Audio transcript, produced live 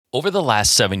Over the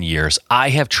last 7 years, I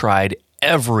have tried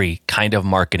every kind of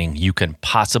marketing you can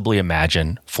possibly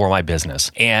imagine for my business.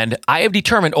 And I have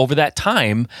determined over that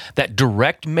time that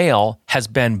direct mail has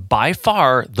been by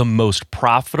far the most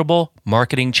profitable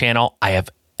marketing channel I have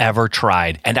ever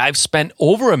tried. And I've spent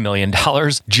over $1 million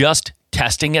just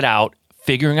testing it out,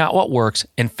 figuring out what works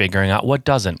and figuring out what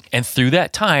doesn't. And through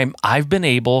that time, I've been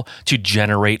able to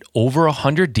generate over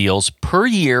 100 deals per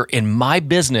year in my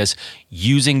business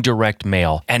using direct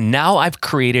mail. And now I've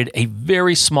created a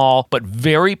very small but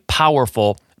very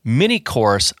powerful mini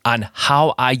course on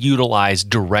how I utilize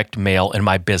direct mail in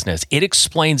my business. It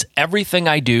explains everything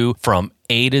I do from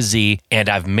A to Z, and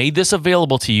I've made this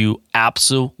available to you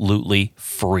absolutely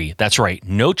free. That's right,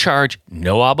 no charge,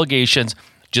 no obligations.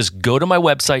 Just go to my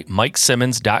website,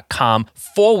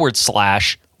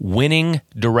 MikeSimmons.com/winning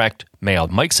direct mail.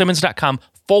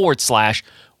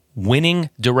 MikeSimmons.com/winning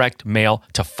direct mail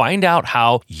to find out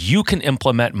how you can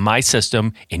implement my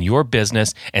system in your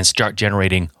business and start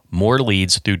generating more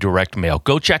leads through direct mail.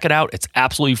 Go check it out. It's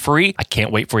absolutely free. I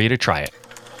can't wait for you to try it.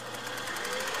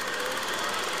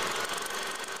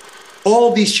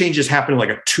 All these changes happen in like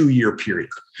a 2-year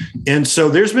period. And so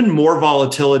there's been more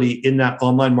volatility in that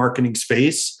online marketing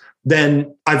space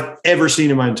than I've ever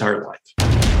seen in my entire life.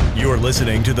 You're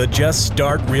listening to the Just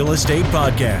Start Real Estate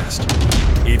Podcast.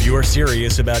 If you're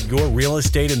serious about your real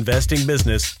estate investing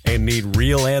business and need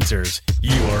real answers,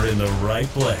 you are in the right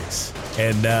place.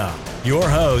 And now, your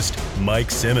host,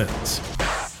 Mike Simmons.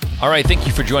 All right, thank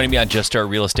you for joining me on Just Start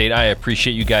Real Estate. I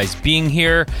appreciate you guys being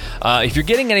here. If you're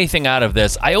getting anything out of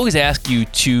this, I always ask you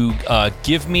to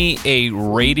give me a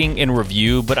rating and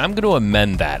review, but I'm going to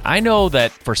amend that. I know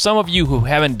that for some of you who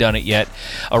haven't done it yet,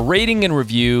 a rating and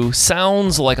review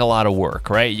sounds like a lot of work,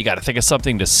 right? You got to think of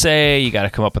something to say, you got to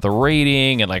come up with a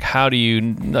rating, and like, how do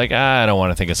you, I don't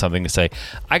want to think of something to say.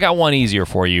 I got one easier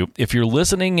for you. If you're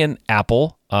listening in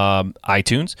Apple,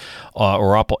 iTunes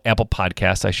or Apple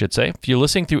Podcasts, I should say. If you're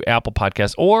listening through Apple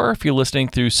Podcasts or if you're listening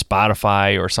through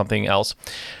Spotify or something else,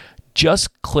 just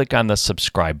click on the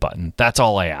subscribe button. That's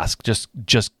all I ask. Just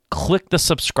click the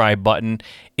subscribe button.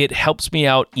 It helps me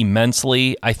out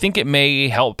immensely. I think it may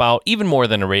help out even more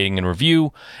than a rating and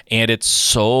review, and it's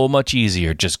so much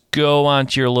easier. Just go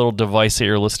onto your little device that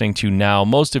you're listening to now.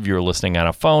 Most of you are listening on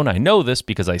a phone. I know this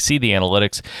because I see the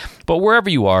analytics, but wherever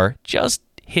you are, just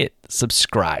hit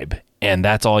subscribe, and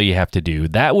that's all you have to do.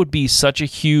 That would be such a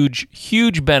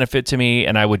huge benefit to me,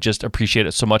 and I would just appreciate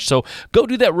it so much. So go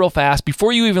do that real fast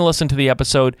before you even listen to the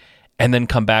episode, and then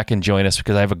come back and join us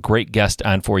because I have a great guest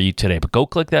on for you today. But go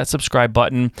click that subscribe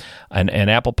button on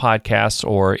Apple Podcasts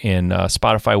or in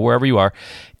Spotify, wherever you are.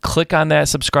 Click on that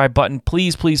subscribe button.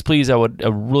 Please. I would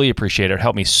really appreciate it. It would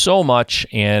help me so much,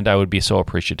 and I would be so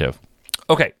appreciative.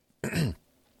 Okay.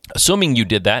 Assuming you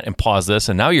did that and paused this,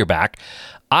 and now you're back,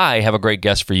 I have a great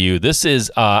guest for you. This is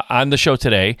on the show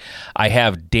today. I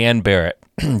have Dan Barrett.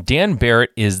 Dan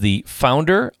Barrett is the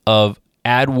founder of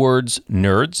AdWords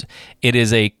Nerds. It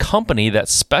is a company that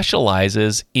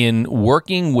specializes in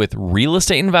working with real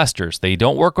estate investors. They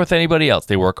don't work with anybody else.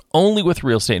 They work only with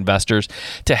real estate investors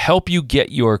to help you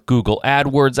get your Google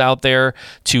AdWords out there,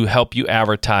 to help you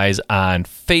advertise on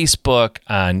Facebook,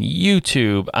 on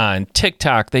YouTube, on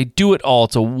TikTok. They do it all.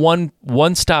 It's a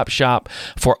one-stop shop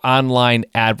for online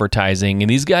advertising. And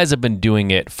these guys have been doing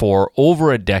it for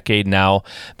over a decade now.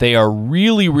 They are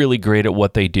really, really great at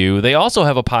what they do. They also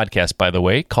have a podcast, by the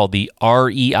way, called the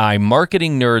REI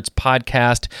Marketing Nerds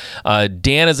Podcast.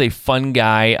 Dan is a fun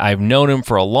guy. I've known him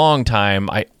for a long time.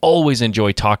 I always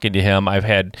enjoy talking to him. I've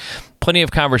had plenty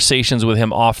of conversations with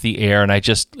him off the air, and I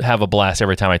just have a blast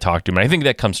every time I talk to him. And I think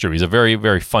that comes through. He's a very,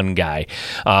 very fun guy.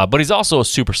 But he's also a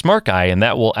super smart guy, and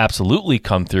that will absolutely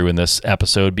come through in this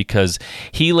episode because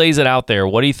he lays it out there,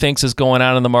 what he thinks is going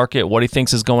on in the market, what he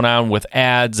thinks is going on with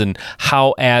ads, and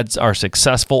how ads are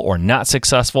successful or not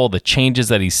successful, the changes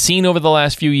that he's seen over the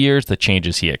last few years, the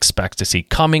changes he expects to see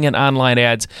coming in online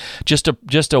ads. Just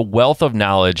a wealth of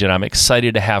knowledge, and I'm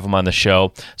excited to have him on the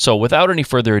show. So without any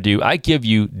further ado, I give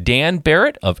you Dan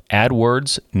Barrett of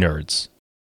AdWords Nerds.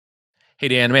 Hey,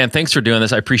 Dan, man, thanks for doing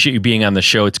this. I appreciate you being on the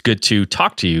show. It's good to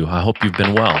talk to you. I hope you've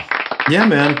been well. Yeah,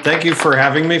 man. Thank you for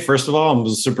having me. First of all,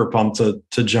 I'm super pumped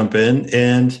to jump in.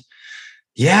 And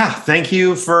yeah, thank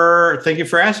you for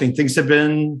asking. Things have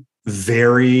been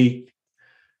very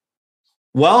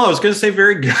well. I was going to say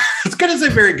very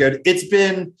good. It's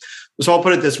been, so I'll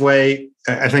put it this way.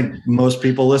 I think most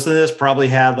people listening to this probably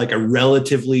had like a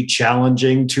relatively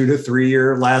challenging 2 to 3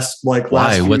 year last Why?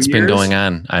 What's been going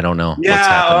on? I don't know. Yeah. What's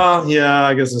happened?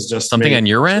 I guess it's just something on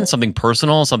your end, something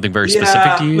personal, something very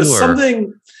specific to you.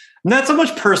 Something. not so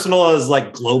much personal as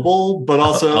like global, but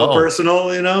also personal,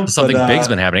 Something big's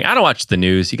been happening. I don't watch the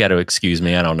news. You got to excuse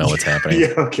me. I don't know what's happening.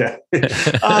 Yeah. Okay.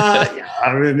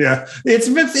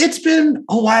 It's been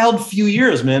a wild few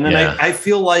years, man. And I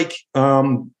feel like,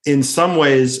 in some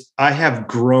ways I have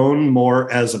grown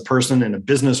more as a person and a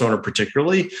business owner,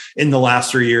 particularly in the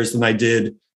last 3 years than I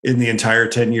did in the entire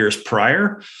 10 years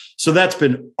prior. So that's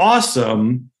been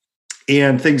awesome.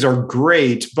 And things are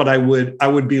great, but I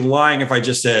would be lying if I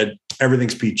just said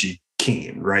everything's peachy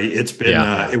keen, right? It's been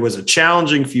it was a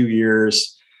challenging few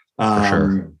years, for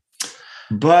sure.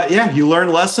 But yeah, you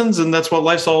learn lessons, and that's what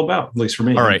life's all about, at least for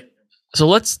me. All right. So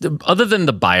let's, other than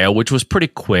the bio, which was pretty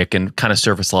quick and kind of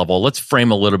surface level, let's frame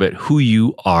a little bit who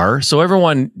you are. So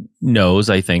everyone knows,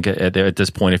 I think, at this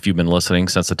point, if you've been listening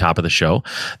since the top of the show,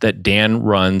 that Dan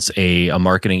runs a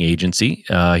marketing agency.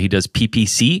 He does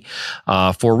PPC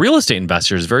for real estate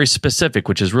investors, very specific,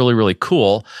 which is really, really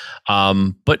cool.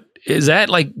 But is that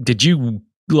like, did you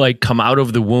like come out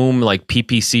of the womb like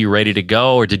PPC ready to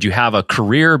go, or did you have a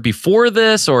career before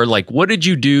this, or like what did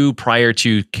you do prior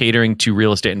to catering to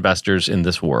real estate investors in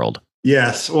this world?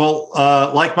 Yes, well,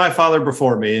 like my father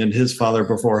before me and his father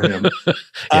before him.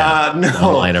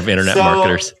 No line of internet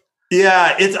marketers.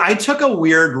 Yeah, I took a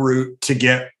weird route to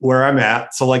get where I'm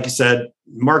at. So, like you said,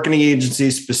 marketing agency,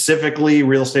 specifically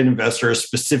real estate investors,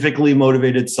 specifically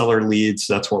motivated seller leads.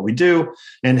 That's what we do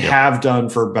and have done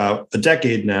for about a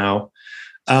decade now.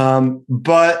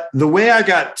 But the way I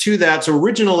got to that, so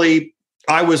originally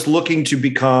I was looking to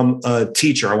become a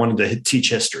teacher. I wanted to teach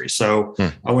history. So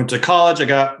I went to college. I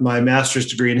got my master's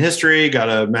degree in history, got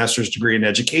a master's degree in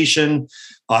education.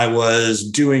 I was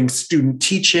doing student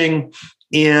teaching.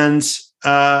 And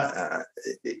at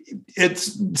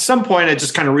some point, I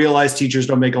just kind of realized teachers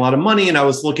don't make a lot of money. And I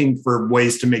was looking for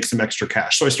ways to make some extra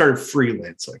cash. So I started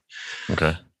freelancing.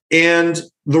 Okay. And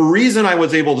the reason I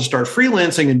was able to start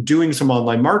freelancing and doing some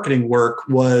online marketing work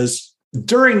was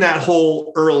during that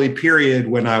whole early period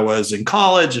when I was in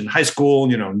college and high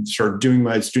school, started doing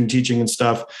my student teaching and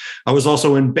stuff. I was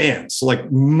also in bands. So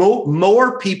like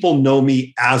more people know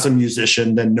me as a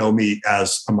musician than know me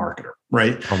as a marketer,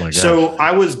 right? Oh my God. So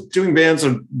I was doing bands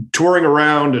and touring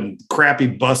around and crappy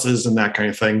buses and that kind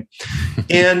of thing.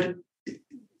 And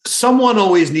someone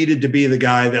always needed to be the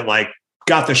guy that like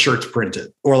got the shirts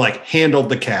printed or like handled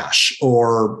the cash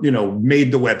or,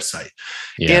 made the website.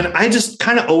 Yeah. And I just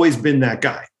kind of always been that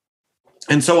guy.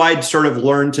 And so I'd sort of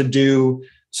learned to do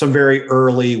some very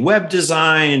early web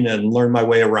design and learn my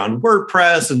way around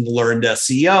WordPress and learned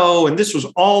SEO. And this was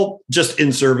all just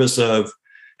in service of,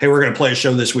 hey, we're going to play a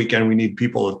show this weekend. We need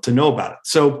people to know about it.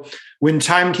 So when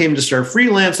time came to start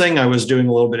freelancing, I was doing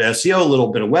a little bit of SEO, a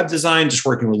little bit of web design, just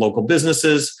working with local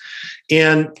businesses,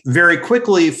 and very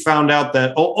quickly found out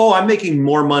that, I'm making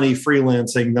more money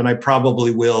freelancing than I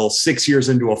probably will 6 years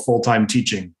into a full-time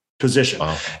teaching position.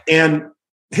 Wow. And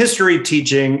history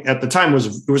teaching at the time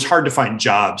it was hard to find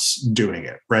jobs doing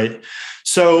it, right?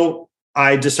 So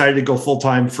I decided to go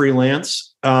full-time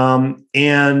freelance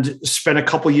and spent a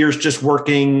couple years just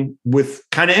working with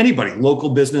kind of anybody,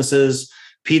 local businesses,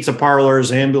 pizza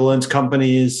parlors, ambulance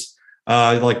companies,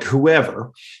 like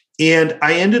whoever. And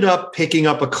I ended up picking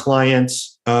up a client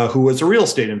who was a real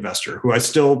estate investor who I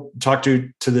still talk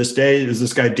to this day. Is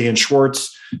this guy, Dan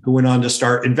Schwartz, who went on to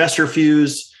start Investor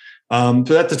Fuse.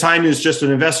 So at the time, he was just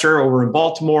an investor over in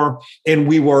Baltimore, and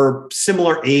we were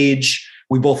similar age.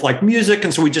 We both liked music,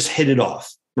 and so we just hit it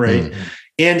off, right? Mm-hmm.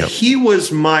 And he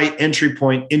was my entry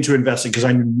point into investing because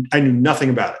I knew nothing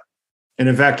about it. And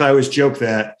in fact, I always joke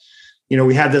that,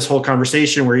 we had this whole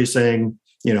conversation where he's saying,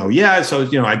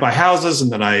 I buy houses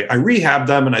and then I rehab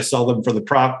them and I sell them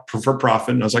for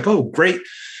profit. And I was like, oh, great.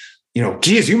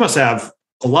 Geez, you must have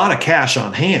a lot of cash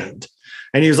on hand.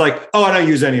 And he was like, oh, I don't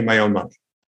use any of my own money.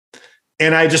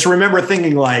 And I just remember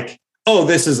thinking like, oh,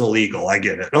 this is illegal. I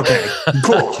get it. Okay,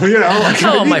 cool.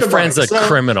 My friend's a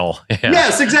criminal. Yeah.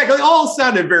 Yes, exactly. All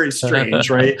sounded very strange,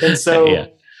 right? And so,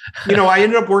 I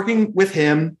ended up working with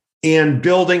him and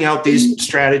building out these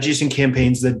strategies and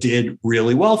campaigns that did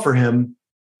really well for him.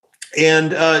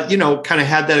 And, kind of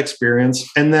had that experience.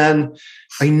 And then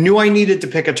I knew I needed to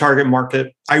pick a target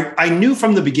market. I knew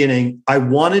from the beginning, I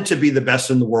wanted to be the best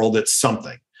in the world at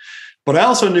something. But I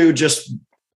also knew just,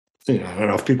 I don't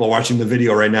know if people are watching the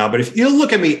video right now, but if you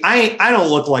look at me, I don't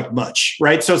look like much,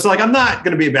 right? So it's like, I'm not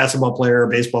going to be a basketball player, a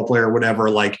baseball player, or whatever.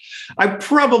 Like I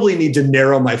probably need to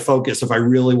narrow my focus if I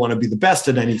really want to be the best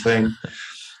at anything.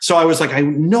 So I was like, I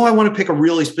know I want to pick a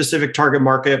really specific target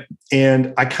market.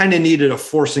 And I kind of needed a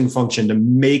forcing function to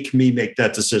make me make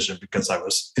that decision because I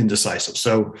was indecisive.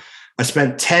 So I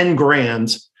spent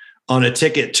 $10,000 on a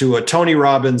ticket to a Tony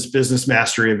Robbins Business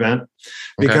Mastery event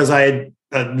because I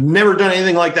had never done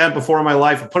anything like that before in my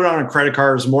life. I put it on a credit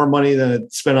card. It was more money than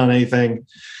I'd spent on anything.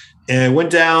 And I went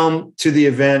down to the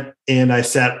event and I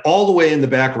sat all the way in the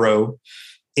back row.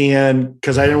 And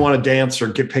because I didn't want to dance or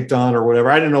get picked on or whatever,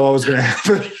 I didn't know what was going to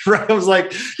happen. Right? I was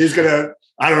like,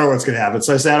 I don't know what's going to happen.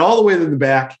 So I sat all the way in the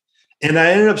back and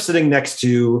I ended up sitting next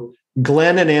to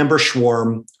Glenn and Amber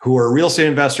Schwarm, who are real estate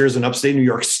investors in upstate New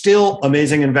York, still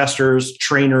amazing investors,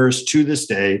 trainers to this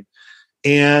day.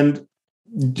 And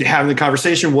having the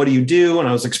conversation, what do you do? And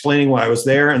I was explaining why I was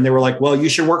there. And they were like, well, you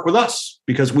should work with us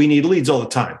because we need leads all the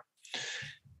time.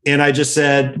 And I just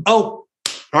said, oh,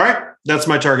 all right, that's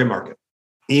my target market.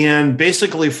 And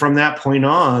basically from that point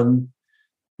on,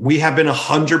 we have been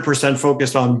 100%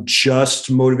 focused on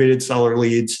just motivated seller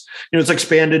leads. It's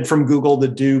expanded from Google to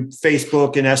do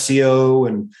Facebook and SEO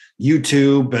and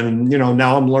YouTube. And,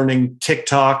 now I'm learning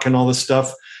TikTok and all this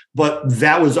stuff. But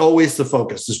that was always the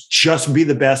focus, is just be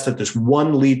the best at this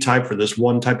one lead type for this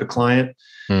one type of client.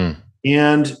 And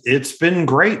it's been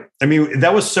great. I mean,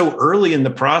 that was so early in the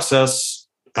process.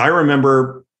 I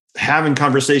remember having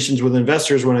conversations with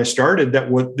investors when I started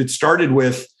that what it started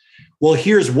with, well,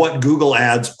 here's what Google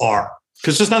ads are.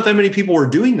 Because there's not that many people were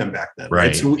doing them back then.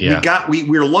 Right. So we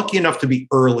were lucky enough to be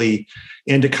early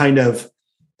and to kind of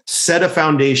set a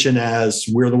foundation as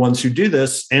we're the ones who do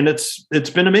this. And it's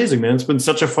been amazing, man. It's been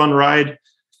such a fun ride.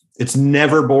 It's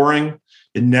never boring.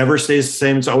 It never stays the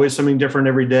same. It's always something different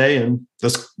every day. And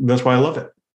that's why I love it.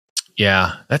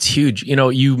 Yeah, that's huge.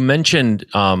 You mentioned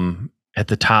at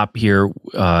the top here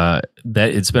that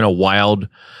it's been a wild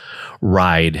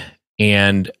ride.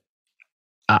 And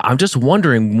I'm just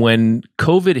wondering, when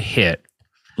COVID hit,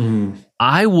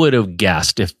 I would have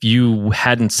guessed, if you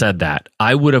hadn't said that,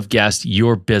 I would have guessed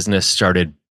your business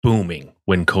started booming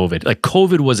when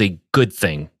COVID was a good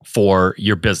thing for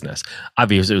your business.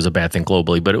 Obviously, it was a bad thing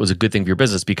globally, but it was a good thing for your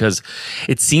business because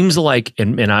it seems like,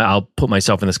 and I'll put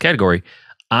myself in this category,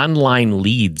 online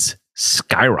leads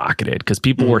skyrocketed because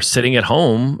people were sitting at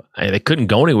home. They couldn't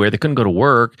go anywhere. They couldn't go to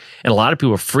work. And a lot of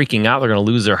people were freaking out. They're going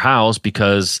to lose their house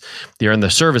because they're in the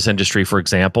service industry, for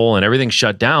example, and everything's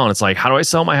shut down. It's like, how do I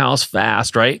sell my house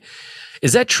fast, right?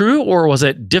 Is that true, or was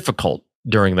it difficult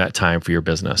during that time for your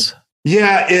business?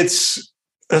 Yeah,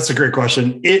 that's a great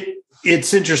question.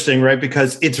 It's interesting, right?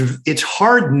 Because it's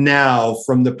hard now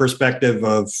from the perspective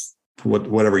of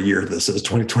whatever year this is,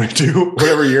 2022,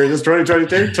 whatever year this is,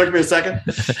 2022, took me a second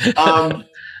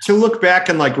to look back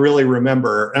and really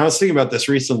remember. And I was thinking about this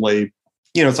recently.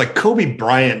 It's like Kobe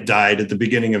Bryant died at the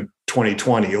beginning of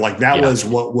 2020. That was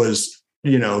what was,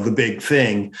 the big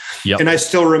thing. Yep. And I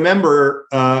still remember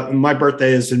my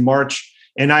birthday is in March,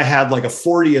 and I had a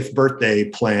 40th birthday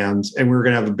planned, and we were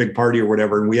going to have a big party or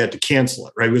whatever, and we had to cancel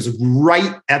it. Right? It was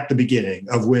right at the beginning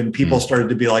of when people started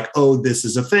to be like, "Oh, this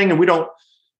is a thing," and we don't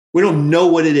know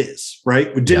what it is,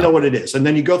 right? We didn't know what it is. And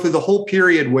then you go through the whole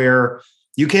period where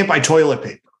you can't buy toilet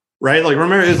paper, right?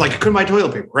 Remember, it's you couldn't buy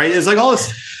toilet paper, right? It's all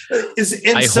this.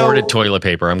 I hoarded toilet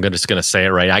paper. I'm just going to say it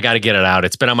right. I got to get it out.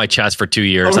 It's been on my chest for 2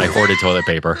 years. I hoarded toilet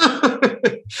paper.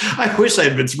 I wish I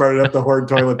had been smart enough to hoard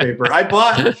toilet paper. I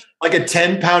bought a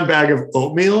 10-pound bag of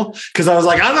oatmeal because I was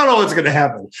like, I don't know what's going to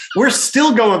happen. We're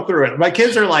still going through it. My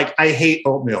kids are like, I hate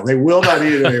oatmeal. They will not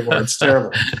eat it anymore. It's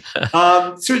terrible.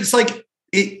 So it's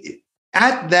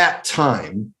at that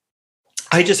time,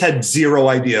 I just had zero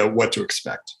idea what to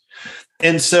expect.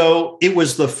 And so it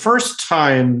was the first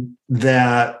time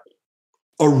that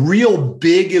a real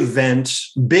big event,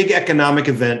 big economic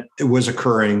event was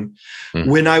occurring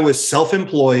when I was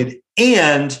self-employed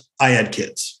and I had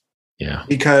kids. Yeah.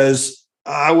 Because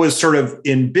I was sort of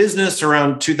in business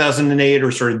around 2008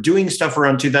 or sort of doing stuff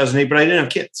around 2008, but I didn't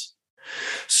have kids.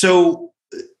 So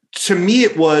to me,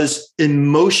 it was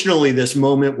emotionally this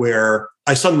moment where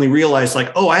I suddenly realized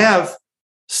I have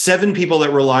 7 people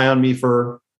that rely on me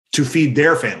to feed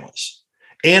their families.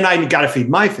 And I got to feed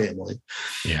my family.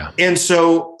 Yeah. And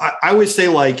so I always say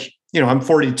I'm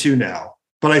 42 now,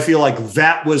 but I feel like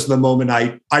that was the moment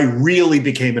I really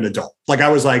became an adult. I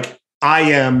was I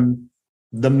am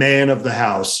the man of the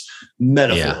house,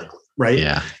 metaphorically. Right.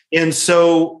 Yeah. And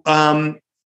so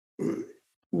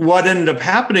what ended up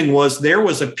happening was there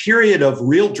was a period of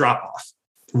real drop-off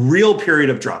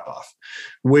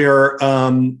where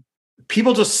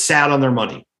people just sat on their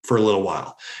money for a little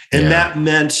while. And that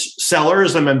meant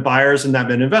sellers, and meant buyers, and that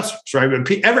meant investors, right?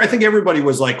 I think everybody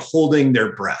was holding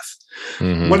their breath.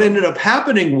 What ended up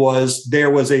happening was there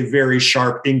was a very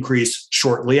sharp increase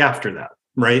shortly after that,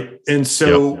 right? And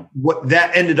so what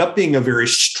that ended up being a very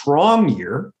strong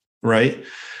year, right?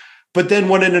 But then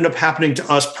what ended up happening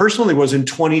to us personally was in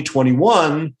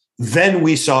 2021, then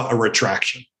we saw a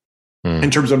retraction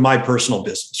in terms of my personal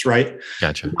business, right?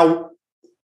 Gotcha. Now,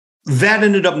 that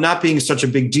ended up not being such a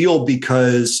big deal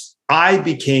because I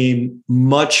became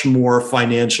much more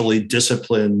financially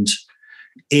disciplined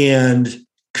and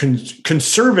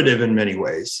conservative in many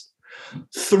ways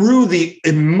through the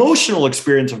emotional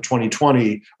experience of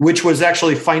 2020, which was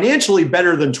actually financially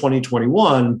better than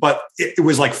 2021, but it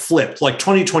was like flipped. Like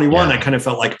 2021, I kind of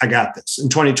felt like I got this. In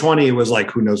 2020, it was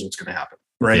like, who knows what's going to happen,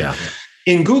 right? Yeah.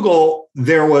 In Google,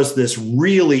 there was this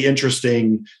really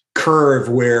interesting curve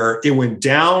where it went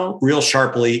down real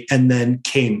sharply and then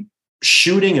came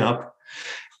shooting up.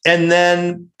 And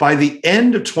then by the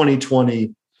end of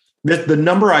 2020, the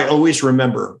number I always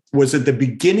remember was at the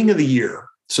beginning of the year.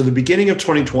 So the beginning of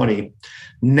 2020,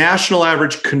 national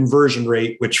average conversion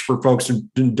rate, which for folks who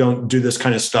don't do this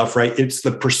kind of stuff, right? It's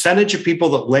the percentage of people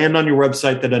that land on your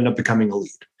website that end up becoming a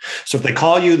lead. So if they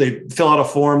call you, they fill out a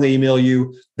form, they email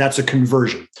you, that's a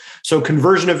conversion. So a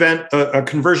conversion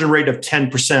rate of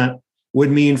 10%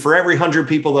 would mean for every 100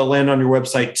 people that land on your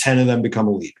website, 10 of them become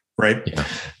a lead, right? Yeah.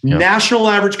 National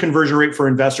average conversion rate for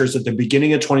investors at the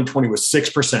beginning of 2020 was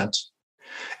 6%.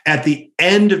 At the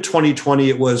end of 2020,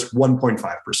 it was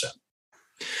 1.5%.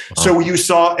 So you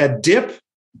saw a dip,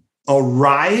 a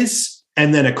rise,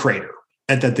 and then a crater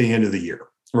at the end of the year,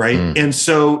 right? And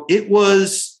so it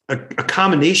was a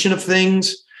combination of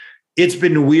things. It's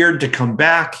been weird to come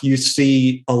back. You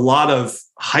see a lot of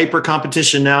hyper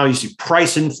competition now. You see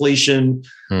price inflation.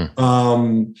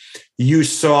 You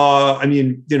saw,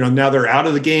 now they're out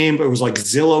of the game, but it was like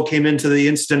Zillow came into the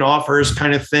instant offers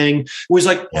kind of thing. It was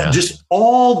like just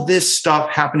all this stuff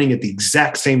happening at the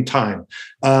exact same time.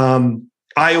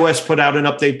 iOS put out an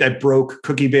update that broke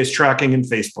cookie-based tracking and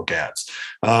Facebook ads.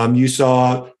 You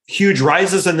saw huge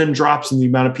rises and then drops in the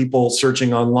amount of people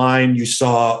searching online. You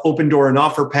saw Opendoor and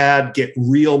OfferPad get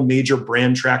real major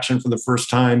brand traction for the first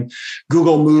time.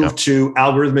 Google moved to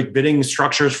algorithmic bidding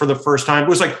structures for the first time. It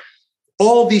was like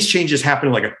all these changes happened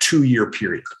in like a 2-year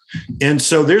period. And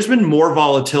so there's been more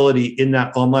volatility in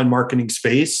that online marketing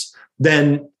space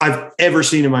than I've ever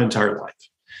seen in my entire life.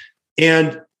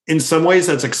 And in some ways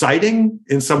that's exciting.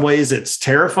 In some ways it's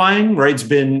terrifying, right?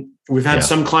 We've had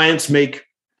some clients make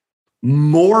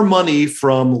more money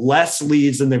from less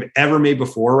leads than they've ever made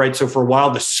before, right? So for a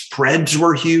while, the spreads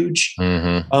were huge.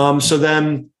 So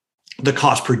then the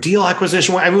cost per deal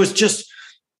acquisition,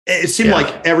 it seemed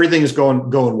like everything is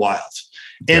going wild.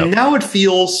 And now it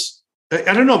feels,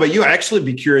 I don't know about you, I'd actually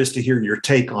be curious to hear your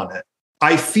take on it.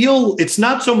 I feel it's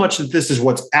not so much that this is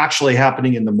what's actually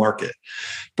happening in the market,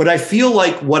 but I feel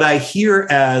like what I hear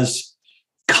as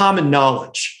common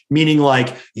knowledge, meaning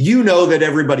like, that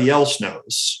everybody else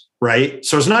knows, right?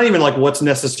 So it's not even like what's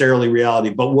necessarily reality,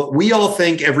 but what we all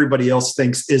think everybody else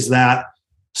thinks is that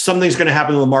something's going to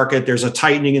happen in the market. There's a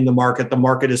tightening in the market. The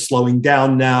market is slowing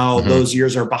down now. Those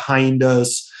years are behind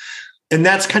us. And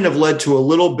that's kind of led to a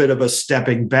little bit of a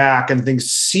stepping back, and things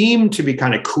seem to be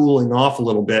kind of cooling off a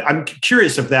little bit. I'm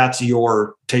curious if that's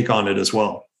your take on it as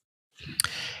well.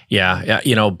 Yeah.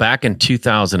 Back in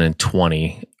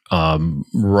 2020,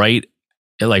 right,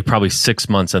 like probably 6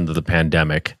 months into the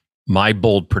pandemic, my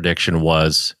bold prediction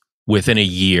was within a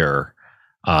year,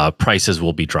 prices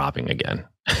will be dropping again.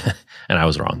 And I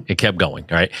was wrong. It kept going,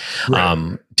 right?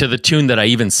 To the tune that I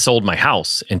even sold my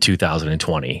house in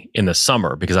 2020 in the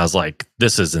summer, because I was like,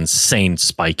 this is insane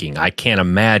spiking. I can't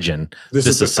imagine this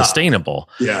is sustainable.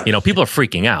 Yeah. People are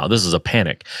freaking out. This is a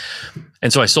panic.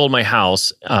 And so I sold my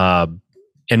house and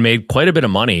made quite a bit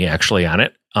of money actually on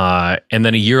it. And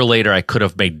then a year later, I could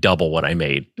have made double what I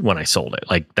made when I sold it.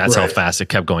 Like that's how fast it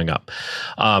kept going up.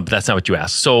 But that's not what you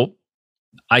asked. So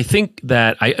I think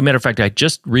that a matter of fact, I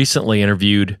just recently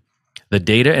interviewed the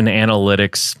data and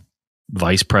analytics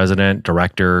vice president,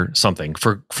 director, something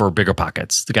for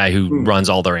BiggerPockets, the guy who runs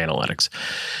all their analytics.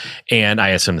 And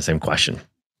I asked him the same question.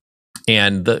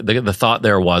 And the thought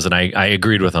there was, and I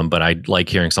agreed with him, but I like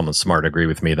hearing someone smart agree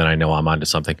with me, then I know I'm onto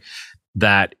something,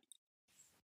 that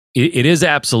it is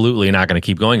absolutely not going to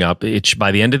keep going up.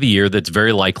 By the end of the year, that's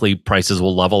very likely prices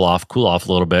will level off, cool off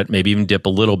a little bit, maybe even dip a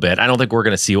little bit. I don't think we're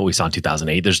going to see what we saw in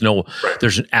 2008.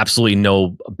 There's absolutely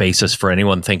no basis for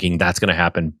anyone thinking that's going to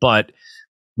happen. But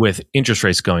with interest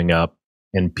rates going up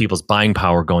and people's buying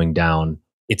power going down,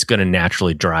 it's going to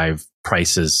naturally drive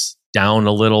prices down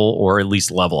a little, or at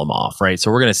least level them off, right? So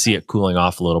we're going to see it cooling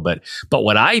off a little bit. But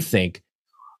what I think,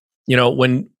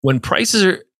 when prices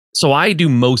are, so I do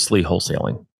mostly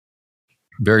wholesaling.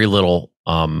 Very little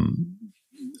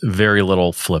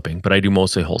flipping, but I do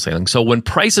mostly wholesaling. So when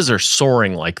prices are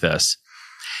soaring like this,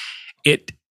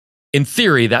 in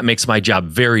theory, that makes my job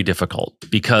very difficult,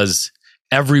 because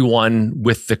everyone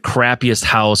with the crappiest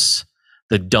house,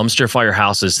 the dumpster fire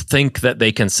houses, think that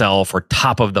they can sell for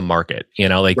top of the market.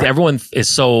 Like everyone is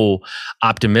so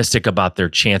optimistic about their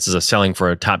chances of selling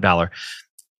for a top dollar.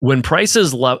 When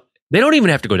prices they don't even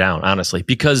have to go down, honestly,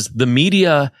 because the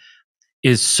media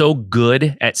is so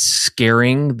good at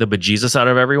scaring the bejesus out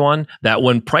of everyone that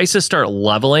when prices start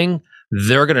leveling,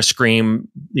 they're going to scream,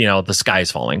 the sky's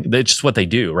falling. That's just what they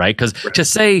do, right? Because to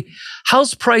say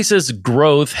house prices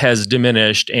growth has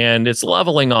diminished and it's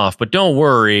leveling off, but don't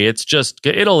worry,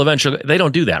 it'll eventually, they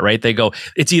don't do that, right? They go,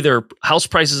 it's either house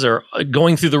prices are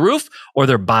going through the roof or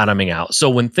they're bottoming out. So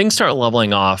when things start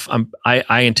leveling off, I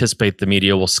anticipate the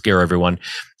media will scare everyone.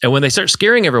 And when they start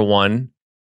scaring everyone,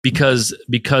 because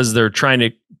they're trying to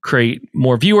create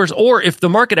more viewers, or if the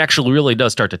market actually really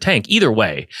does start to tank, either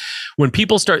way, when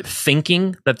people start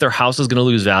thinking that their house is going to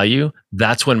lose value,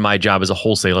 that's when my job as a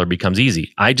wholesaler becomes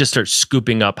easy. I just start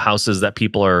scooping up houses that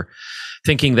people are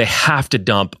thinking they have to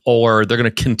dump or they're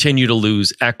going to continue to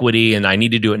lose equity and I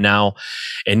need to do it now.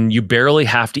 And you barely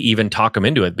have to even talk them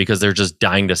into it because they're just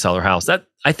dying to sell their house.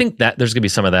 I think that there's going to be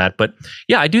some of that. But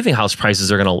yeah, I do think house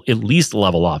prices are going to at least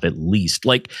level off, at least.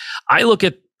 Like I look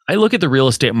at the real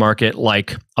estate market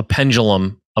like a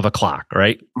pendulum of a clock,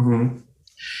 right? Mm-hmm.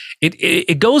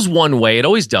 It goes one way, it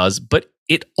always does, but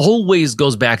it always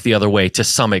goes back the other way to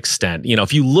some extent.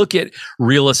 If you look at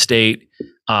real estate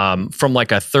from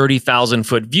like a 30,000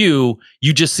 foot view,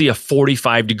 you just see a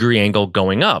 45-degree angle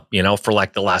going up, for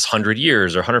like the last 100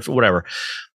 years or 100, whatever.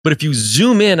 But if you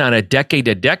zoom in on a decade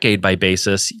to decade by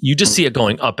basis, you just see it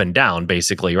going up and down,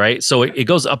 basically, right? So it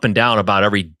goes up and down about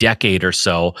every decade or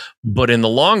so, but in the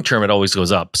long term, it always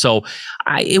goes up. So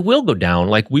it will go down.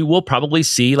 Like we will probably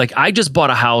see, like I just bought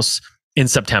a house in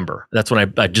September. That's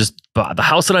when I just bought the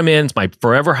house that I'm in. It's my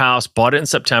forever house. Bought it in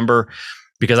September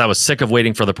because I was sick of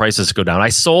waiting for the prices to go down. I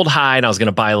sold high and I was going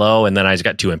to buy low, and then I just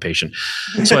got too impatient.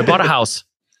 So I bought a house.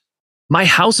 My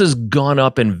house has gone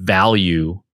up in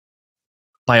value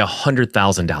by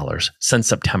 $100,000 since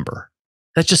September.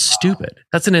 That's just stupid.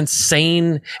 That's an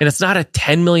insane, and it's not a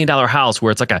 $10 million house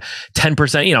where it's like a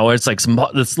 10%, where it's like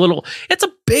this little, it's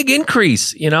a big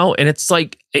increase, and it's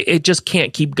like, it just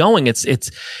can't keep going. It's,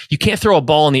 you can't throw a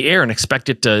ball in the air and expect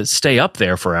it to stay up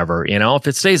there forever. If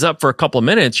it stays up for a couple of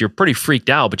minutes, you're pretty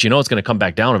freaked out, but it's going to come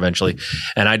back down eventually.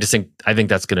 And I think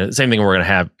that's same thing we're going to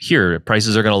have here.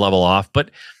 Prices are going to level off,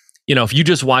 but if you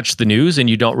just watch the news and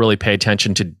you don't really pay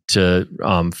attention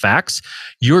to facts,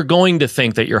 you're going to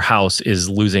think that your house is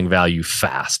losing value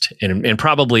fast, and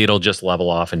probably it'll just level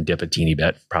off and dip a teeny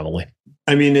bit, probably.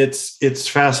 I mean, it's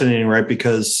fascinating, right?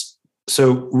 Because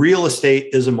so real estate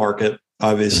is a market,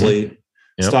 obviously. Mm-hmm.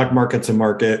 Yep. Stock market's a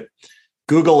market.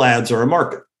 Google ads are a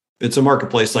market. It's a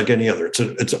marketplace like any other. It's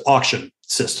an auction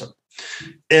system,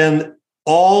 and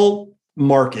all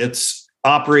markets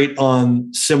operate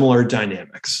on similar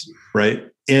dynamics, right?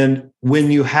 And when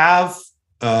you have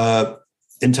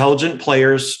intelligent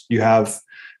players, you have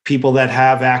people that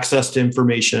have access to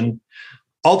information,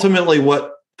 ultimately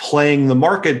what playing the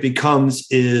market becomes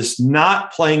is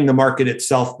not playing the market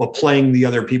itself, but playing the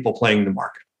other people playing the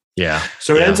market. Yeah.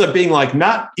 So it ends up being like,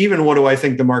 not even what do I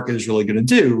think the market is really going to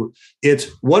do? It's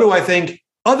what do I think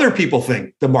other people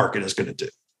think the market is going to do,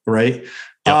 right?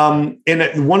 Yep.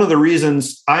 And one of the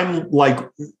reasons I'm like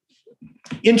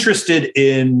interested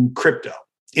in crypto,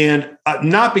 and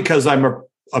not because I'm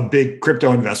a big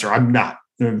crypto investor. I'm not.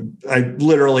 I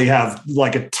literally have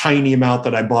like a tiny amount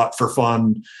that I bought for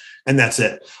fun, and that's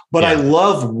it. But I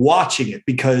love watching it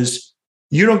because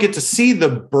you don't get to see the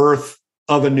birth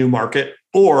of a new market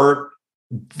or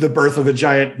the birth of a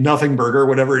giant nothing burger,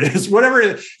 whatever it is,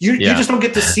 you just don't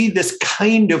get to see this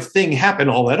kind of thing happen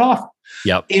all that often.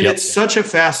 Yep. And it's such a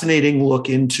fascinating look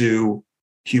into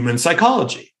human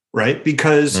psychology, right?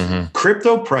 Because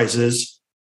crypto prices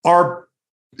are,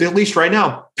 at least right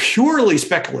now, purely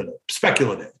speculative.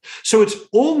 So it's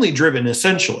only driven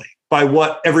essentially by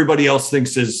what everybody else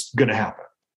thinks is going to happen.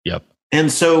 Yep.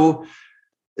 And so,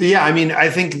 yeah, I mean, I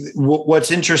think what's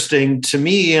interesting to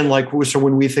me, and so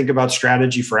when we think about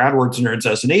strategy for AdWords Nerds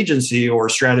as an agency or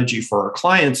strategy for our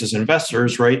clients as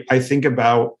investors, right? I think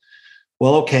about,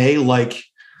 well, okay,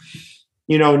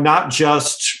 not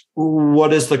just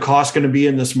what is the cost going to be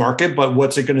in this market, but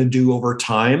what's it going to do over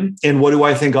time? And what do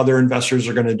I think other investors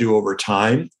are going to do over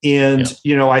time? And,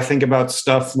 I think about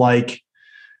stuff like,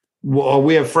 well,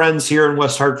 we have friends here in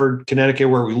West Hartford, Connecticut,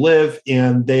 where we live,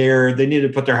 and they need to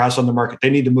put their house on the market.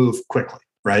 They need to move quickly,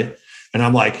 right? And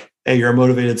I'm like, hey, you're a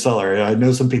motivated seller. I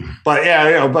know some people, but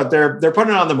but they're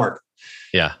putting it on the market.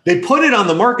 Yeah. They put it on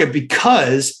the market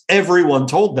because everyone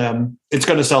told them it's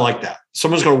going to sell like that.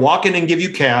 Someone's going to walk in and give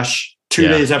you cash 2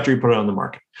 days after you put it on the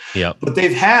market. Yeah. But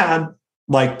they've had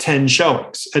like 10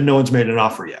 showings and no one's made an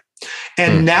offer yet.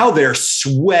 And now they're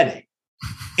sweating.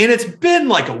 And it's been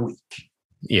like a week.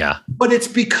 Yeah. But it's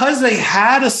because they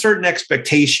had a certain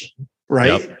expectation,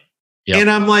 right? Yep.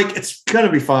 And I'm like, it's going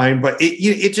to be fine. But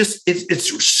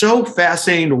it's so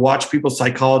fascinating to watch people's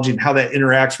psychology and how that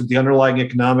interacts with the underlying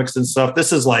economics and stuff.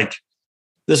 This is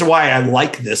why I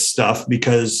like this stuff,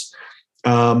 because,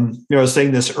 I was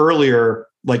saying this earlier,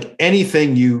 like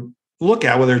anything you look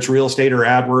at, whether it's real estate or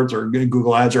AdWords or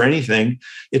Google Ads or anything,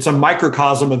 it's a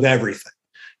microcosm of everything.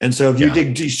 And so if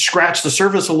you scratch the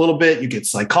surface a little bit, you get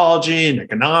psychology and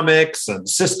economics and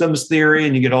systems theory,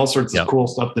 and you get all sorts of cool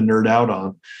stuff to nerd out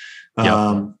on.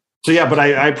 But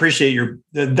I appreciate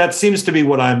that seems to be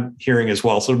what I'm hearing as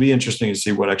well. So it'll be interesting to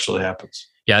see what actually happens.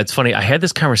 Yeah, it's funny. I had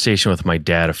this conversation with my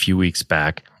dad a few weeks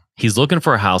back. He's looking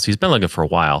for a house. He's been looking for a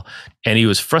while, and he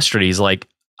was frustrated. He's like,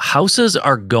 houses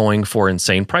are going for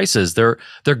insane prices. They're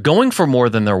going for more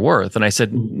than they're worth. And I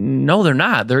said, no, they're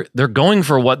not. They're going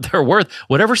for what they're worth.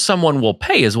 Whatever someone will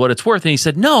pay is what it's worth. And he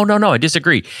said, no, I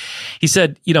disagree. He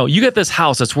said, you get this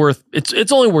house that's worth,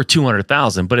 it's only worth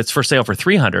 $200,000, but it's for sale for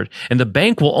 $300,000, and the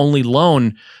bank will only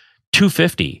loan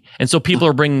 $250,000. And so people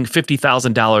are bringing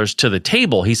 $50,000 to the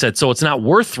table. He said, so it's not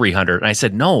worth $300,000. And I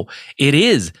said, no, it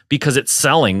is, because it's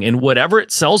selling, and whatever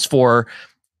it sells for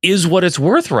is what it's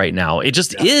worth right now. It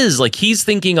just is. Like, he's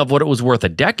thinking of what it was worth a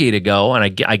decade ago.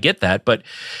 And I get that, but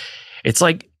it's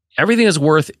like everything is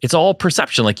worth, it's all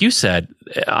perception. Like you said,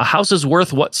 a house is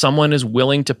worth what someone is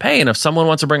willing to pay. And if someone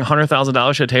wants to bring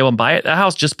 $100,000 to the table and buy it, that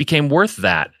house just became worth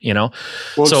that, Well,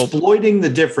 so exploiting the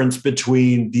difference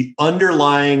between the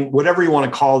underlying, whatever you want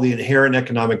to call the inherent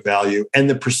economic value, and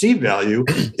the perceived value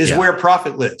is where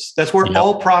profit lives. That's where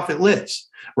all profit lives.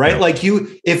 Right. Like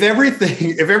if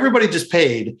everybody just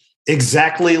paid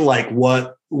exactly like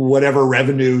whatever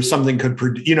revenue something could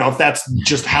produce, if that's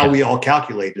just how we all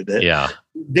calculated it,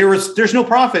 there's no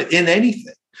profit in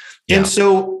anything. Yeah. And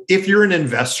so if you're an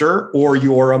investor or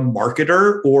you're a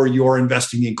marketer or you're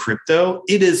investing in crypto,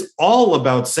 it is all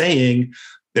about saying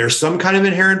there's some kind of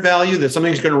inherent value that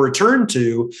something's going to return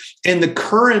to. And the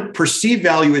current perceived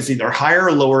value is either higher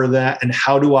or lower than that. And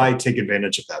how do I take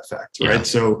advantage of that fact? Right. Yeah.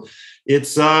 So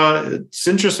it's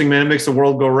interesting, man. It makes the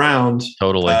world go round.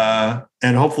 Totally.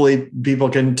 And hopefully people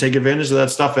can take advantage of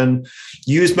that stuff and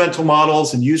use mental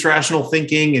models and use rational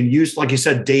thinking and use, like you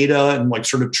said, data, and like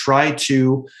sort of try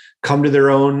to come to their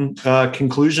own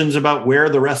conclusions about where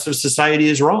the rest of society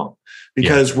is wrong.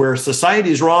 Because where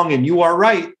society is wrong and you are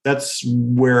right, that's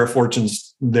where a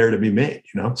fortune's there to be made,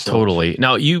 So. Totally.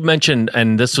 Now, you mentioned,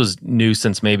 and this was new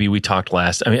since maybe we talked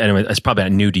last. I mean, anyway, it's probably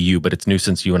not new to you, but it's new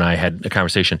since you and I had a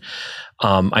conversation.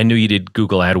 I knew you did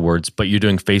Google AdWords, but you're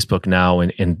doing Facebook now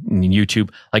and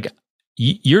YouTube. Like,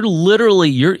 you're literally,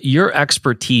 your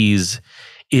expertise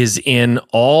is in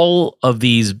all of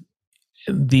these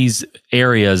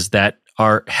areas that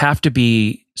have to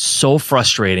be so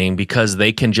frustrating, because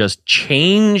they can just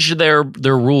change their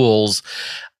rules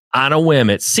on a whim,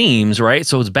 it seems, right?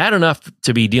 So it's bad enough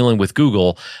to be dealing with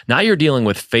Google. Now you're dealing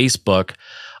with Facebook.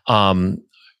 When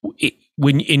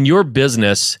in your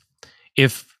business,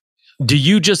 do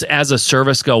you just as a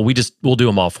service go, we'll do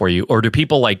them all for you? Or do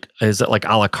people is it like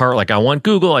a la carte? Like, I want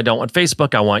Google, I don't want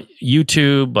Facebook, I want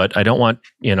YouTube, but I don't want,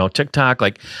 TikTok.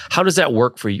 Like, how does that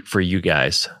work for you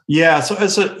guys? Yeah. So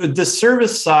the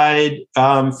service side,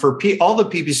 for all the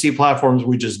PPC platforms,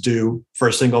 we just do for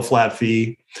a single flat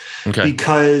fee. Okay.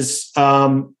 Because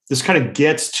this kind of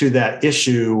gets to that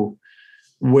issue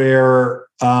where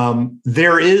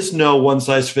there is no one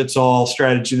size fits all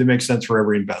strategy that makes sense for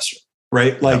every investor,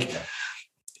 right? Like,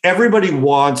 everybody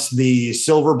wants the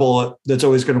silver bullet that's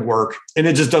always going to work, and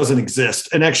it just doesn't exist.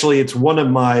 And actually, it's one of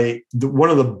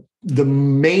the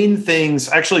main things.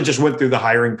 I actually just went through the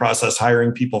hiring process,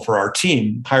 hiring people for our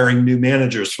team, hiring new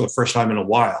managers for the first time in a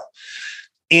while.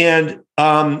 And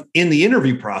in the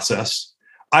interview process,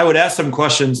 I would ask them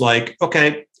questions like,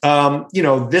 okay,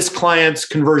 this client's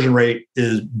conversion rate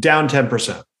is down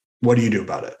 10%. What do you do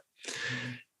about it?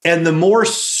 And the more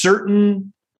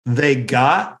certain they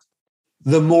got,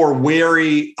 the more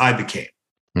wary I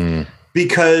became.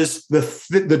 Because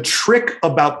the trick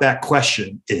about that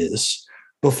question is,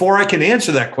 before I can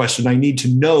answer that question, I need to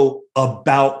know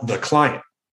about the client.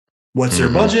 What's their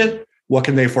budget? What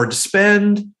can they afford to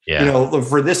spend? Yeah.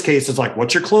 For this case, it's like,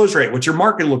 what's your close rate? What's your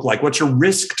market look like? What's your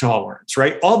risk tolerance,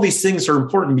 right? All these things are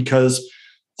important because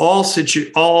all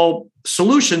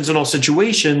solutions and all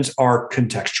situations are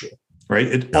contextual. Right.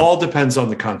 It all depends on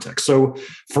the context. So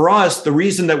for us, the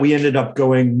reason that we ended up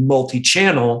going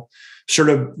multi-channel sort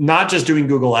of not just doing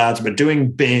Google ads, but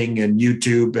doing Bing and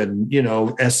YouTube and,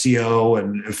 SEO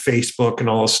and Facebook and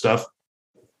all this stuff,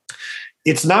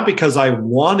 it's not because I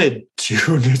wanted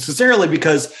to necessarily,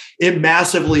 because it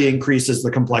massively increases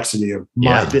the complexity of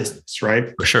my business,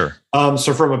 right? For sure.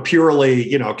 So from a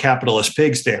purely, capitalist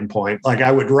pig standpoint, like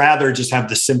I would rather just have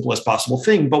the simplest possible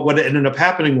thing. But what ended up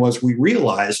happening was we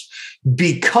realized,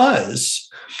 because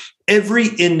every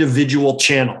individual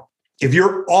channel, if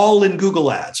you're all in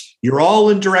Google ads, you're all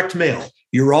in direct mail,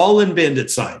 you're all in bandit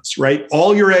signs, right?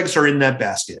 All your eggs are in that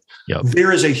basket. Yep.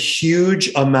 There is a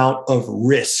huge amount of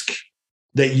risk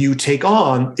that you take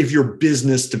on if your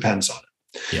business depends on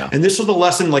it. Yeah. And this was a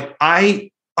lesson like I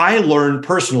learned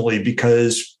personally,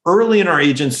 because early in our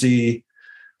agency,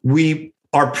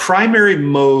 our primary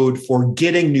mode for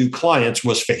getting new clients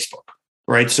was Facebook,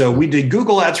 right? So we did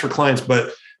Google ads for clients,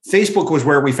 but Facebook was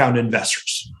where we found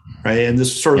investors, right? And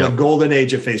this is sort of the golden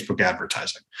age of Facebook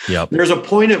advertising. Yep. There's a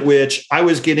point at which I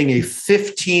was getting a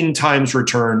 15 times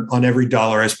return on every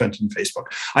dollar I spent in Facebook.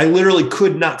 I literally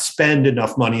could not spend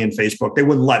enough money in Facebook. They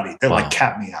wouldn't let me. They like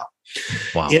capped me out.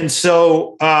 Wow. And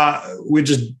so we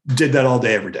just did that all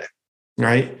day, every day,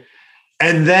 right?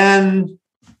 And then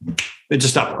it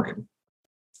just stopped working.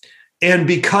 And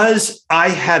because I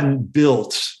hadn't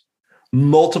built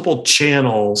multiple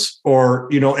channels, or,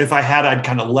 if I had, I'd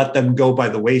kind of let them go by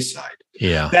the wayside.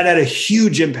 Yeah. That had a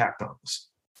huge impact on us.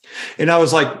 And I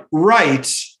was like, right,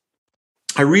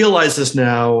 I realize this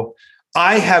now.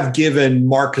 I have given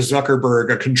Mark Zuckerberg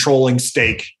a controlling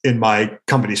stake in my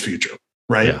company's future,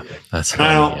 right? Yeah, that's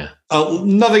right.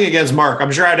 Nothing against Mark.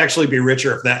 I'm sure I'd actually be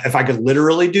richer if I could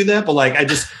literally do that. But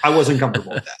I wasn't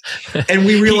comfortable with that. And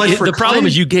we realized the problem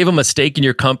is you gave him a stake in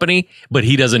your company, but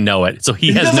he doesn't know it. So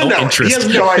he has no interest. He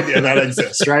has no idea that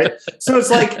exists, right? So it's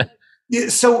like,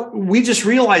 so we just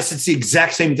realized it's the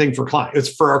exact same thing for clients.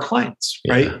 It's for our clients,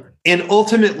 right? Yeah. And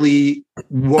ultimately,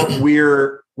 what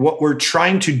we're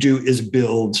trying to do is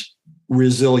build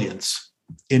resilience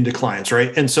into clients,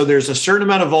 right? And so there's a certain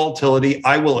amount of volatility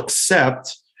I will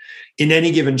accept in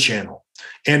any given channel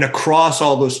and across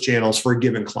all those channels for a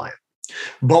given client.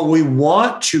 But we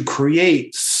want to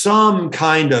create some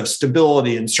kind of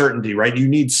stability and certainty, right? You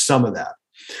need some of that.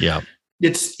 Yeah.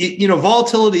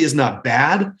 Volatility is not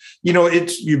bad.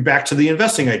 You're back to the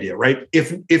investing idea, right?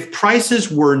 If prices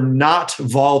were not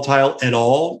volatile at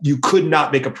all, you could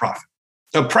not make a profit.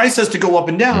 A price has to go up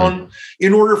and down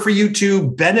in order for you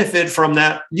to benefit from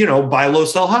that, buy low,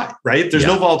 sell high, right? If there's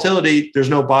no volatility, there's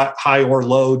no buy high or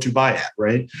low to buy at,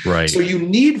 right? Right. So you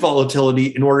need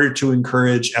volatility in order to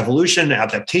encourage evolution,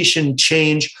 adaptation,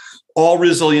 change. All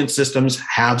resilient systems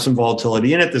have some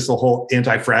volatility in it. This is the whole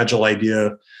anti-fragile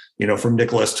idea, from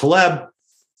Nicholas Taleb.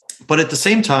 But at the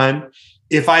same time,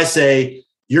 if I say,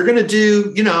 you're going to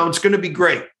do, it's going to be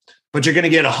great, but you're going to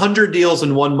get 100 deals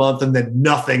in 1 month and then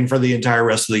nothing for the entire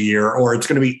rest of the year, or it's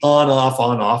going to be on,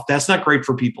 off, that's not great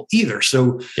for people either.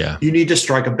 So you need to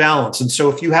strike a balance. And so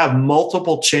if you have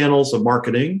multiple channels of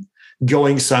marketing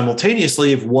going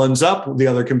simultaneously, if one's up, the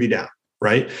other can be down,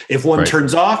 right? If one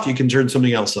turns off, you can turn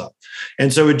something else up.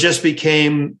 And so it just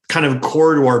became kind of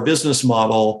core to our business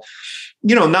model.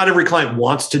 Not every client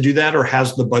wants to do that or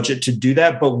has the budget to do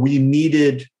that, but we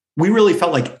really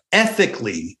felt like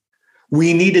ethically,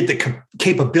 we needed the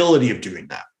capability of doing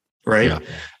that, right? Yeah.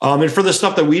 And for the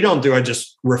stuff that we don't do, I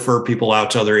just refer people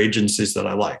out to other agencies that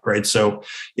I like, right? So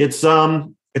it's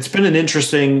been an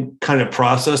interesting kind of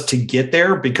process to get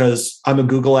there, because I'm a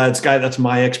Google Ads guy. That's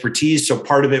my expertise. So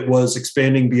part of it was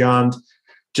expanding beyond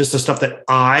just the stuff that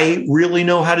I really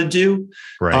know how to do.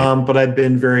 Right. But I've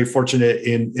been very fortunate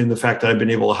in the fact that I've been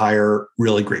able to hire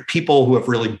really great people who have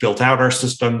really built out our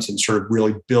systems and sort of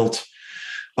really built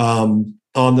on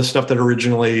the stuff that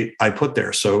originally I put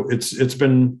there. So it's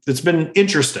been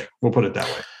interesting. We'll put it that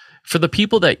way. For the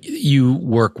people that you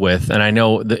work with, and I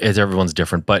know that as everyone's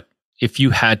different, but if you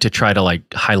had to try to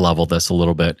high level this a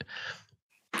little bit,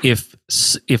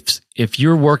 if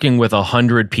you're working with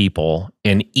 100 people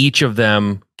and each of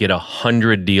them get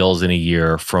 100 deals in a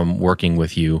year from working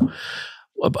with you,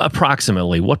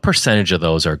 approximately what percentage of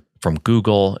those are from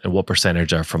Google and what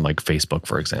percentage are from Facebook,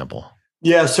 for example?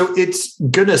 Yeah, so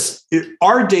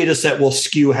our data set will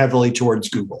skew heavily towards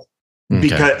Google,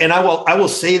 because, and I will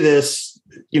say this,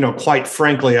 quite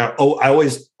frankly, I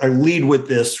lead with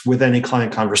this with any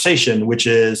client conversation, which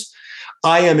is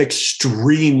I am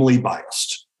extremely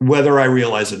biased, whether I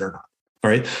realize it or not. All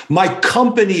right. My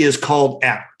company is called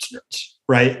AdWords Nerds,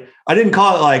 right? I didn't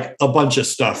call it a bunch of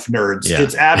stuff nerds. Yeah.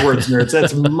 It's AdWords Nerds.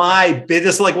 That's my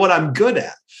business, what I'm good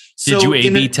at. Did you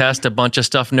A/B test a bunch of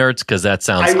stuff, nerds? Because that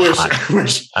sounds hot.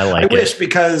 I wish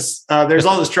because there's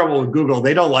all this trouble with Google.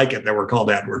 They don't like it that we're called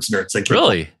AdWords nerds.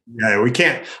 Really?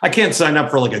 Yeah, I can't sign up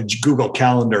for like a Google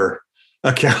Calendar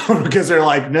account because they're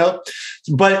like, nope.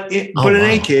 But in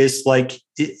any case, like,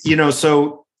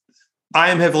 so I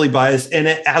am heavily biased, and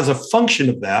it as a function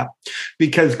of that,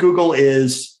 because Google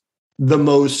is the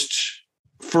most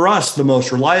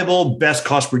reliable, best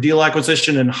cost per deal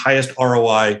acquisition, and highest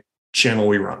ROI channel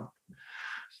we run.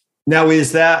 Now,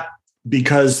 is that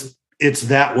because it's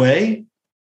that way?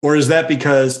 Or is that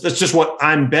because that's just what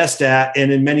I'm best at?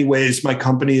 And in many ways, my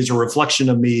company is a reflection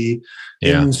of me.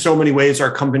 Yeah. In so many ways,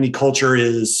 our company culture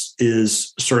is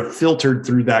sort of filtered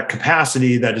through that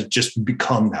capacity that has just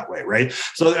become that way, right?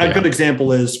 So a good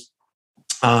example is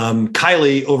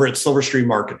Kylie over at Silverstream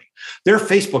Marketing. They're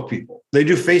Facebook people. They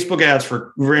do Facebook ads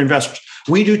for investors.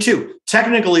 We do too.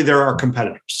 Technically, they're our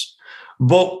competitors.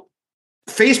 But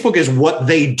Facebook is what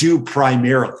they do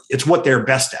primarily. It's what they're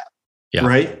best at,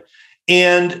 right?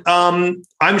 And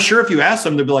I'm sure if you ask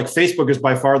them, they'll be like, Facebook is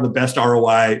by far the best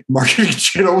ROI marketing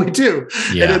channel we do.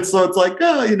 Yeah. And it's like,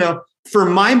 for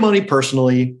my money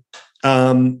personally,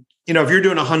 if you're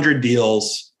doing 100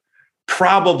 deals,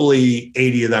 probably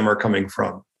 80 of them are coming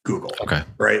from Google. Okay.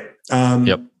 Right.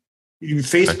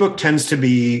 Facebook tends to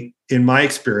be, in my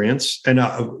experience, and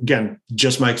again,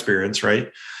 just my experience,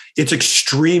 right? It's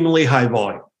extremely high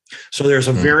volume. So there's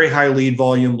a very high lead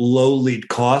volume, low lead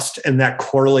cost, and that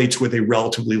correlates with a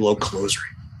relatively low close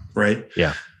rate, right?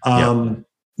 Yeah.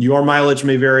 Your mileage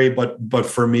may vary, but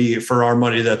for me, for our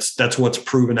money, that's what's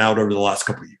proven out over the last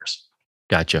couple of years.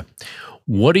 Gotcha.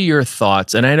 What are your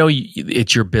thoughts? And I know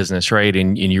it's your business, right?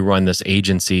 And you run this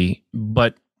agency,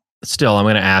 but still, I'm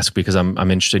going to ask because I'm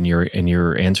interested in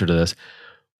your answer to this.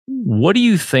 What do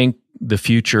you think the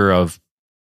future of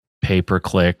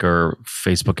pay-per-click or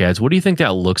Facebook ads, what do you think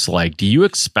that looks like? Do you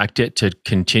expect it to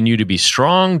continue to be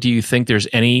strong? Do you think there's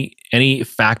any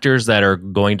factors that are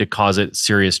going to cause it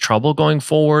serious trouble going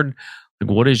forward?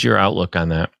 Like, what is your outlook on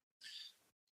that?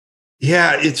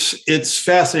 Yeah, it's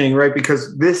fascinating, right?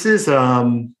 Because this is,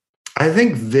 I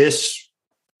think this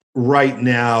right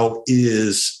now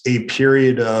is a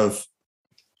period of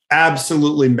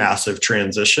absolutely massive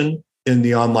transition in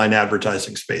the online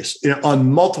advertising space,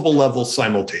 on multiple levels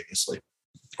simultaneously,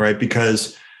 right?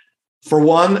 Because for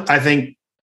one, I think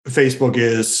Facebook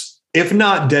is, if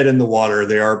not dead in the water,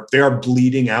 they are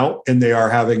bleeding out, and they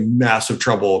are having massive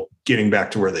trouble getting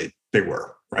back to where they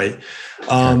were, right?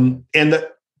 And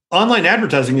the online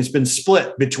advertising has been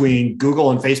split between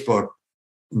Google and Facebook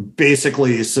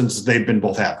basically since they've been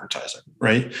both advertising,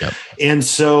 right? Yep. And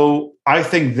so I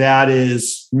think that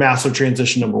is massive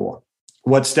transition number one.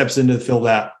 What steps in to fill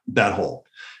that hole?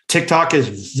 TikTok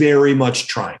is very much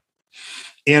trying.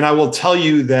 And I will tell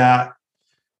you that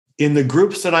in the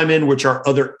groups that I'm in, which are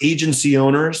other agency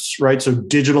owners, right? So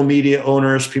digital media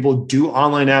owners, people who do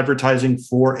online advertising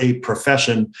for a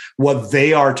profession, what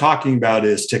they are talking about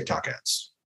is TikTok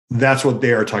ads. That's what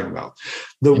they are talking about.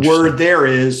 The word there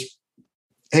is,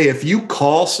 hey, if you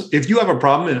have a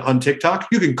problem on TikTok,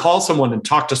 you can call someone and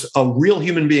talk to a real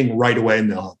human being right away,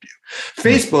 and they'll help you.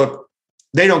 Facebook,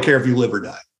 they don't care if you live or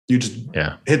die. You just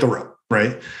hit the road,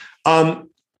 right?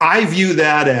 I view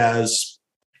that as,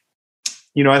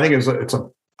 I think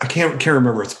I can't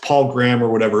remember. It's Paul Graham or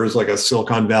whatever. It's like a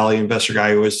Silicon Valley investor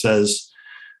guy who always says,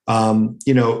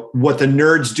 what the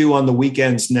nerds do on the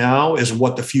weekends now is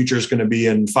what the future is going to be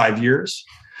in 5 years.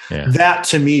 Yeah. That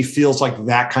to me feels like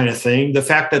that kind of thing. The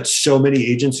fact that so many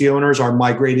agency owners are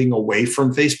migrating away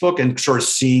from Facebook and sort of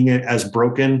seeing it as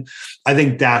broken, I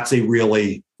think that's a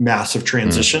really massive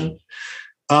transition.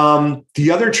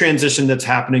 The other transition that's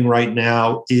happening right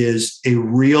now is a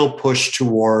real push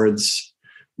towards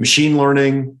machine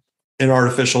learning and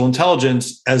artificial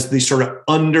intelligence as the sort of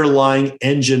underlying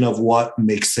engine of what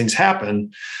makes things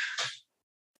happen.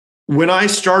 When I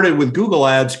started with Google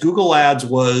Ads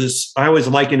was, I always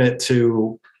liken it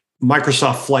to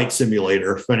Microsoft Flight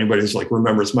Simulator. If anybody's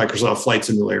remembers Microsoft Flight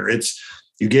Simulator,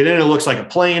 you get in, it looks like a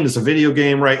plane. It's a video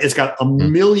game, right? It's got a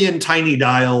million tiny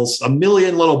dials, a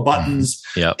million little buttons,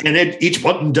 and each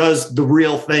button does the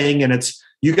real thing. And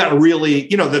you got to really,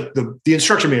 the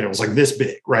instruction manual is like this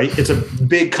big, right? It's a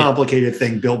big, complicated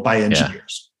thing built by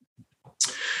engineers.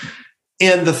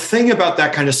 And the thing about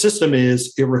that kind of system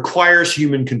is it requires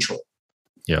human control.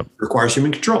 Yep. It requires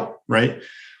human control, right?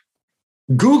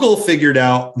 Google figured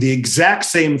out the exact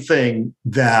same thing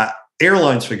that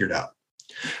airlines figured out,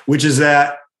 which is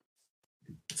that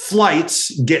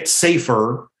flights get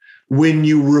safer when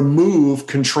you remove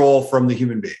control from the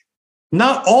human being.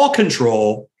 Not all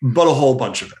control, but a whole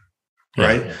bunch of it,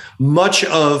 right? Yeah. Much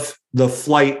of the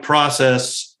flight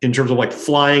process in terms of like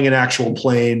flying an actual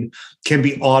plane can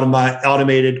be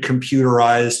automated,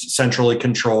 computerized, centrally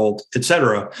controlled, et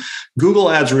cetera. Google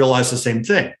Ads realized the same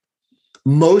thing.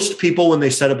 Most people, when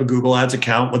they set up a Google Ads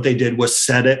account, what they did was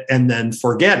set it and then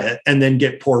forget it and then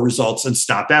get poor results and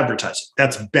stop advertising.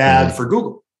 That's bad for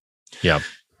Google. Yeah.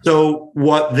 So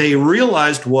what they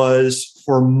realized was,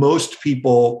 for most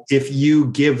people, if you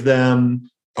give them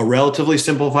a relatively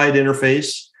simplified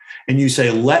interface and you say,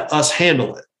 let us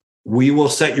handle it, we will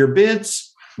set your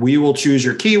bids, we will choose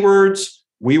your keywords,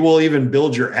 we will even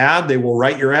build your ad, they will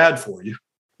write your ad for you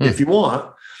if you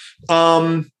want.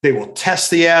 They will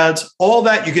test the ads, all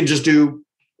that you can just do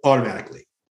automatically,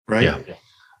 right?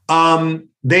 Yeah.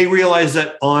 They realized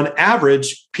that on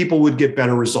average, people would get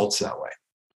better results that way.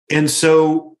 And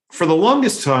so for the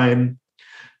longest time,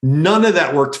 none of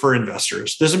that worked for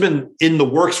investors. This has been in the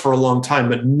works for a long time,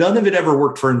 but none of it ever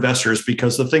worked for investors,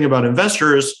 because the thing about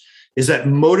investors is that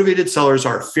motivated sellers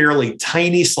are a fairly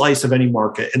tiny slice of any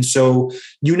market. And so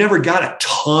you never got a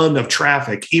ton of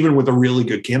traffic, even with a really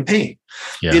good campaign.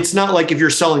 Yeah. It's not like if you're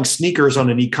selling sneakers on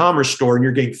an e-commerce store and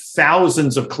you're getting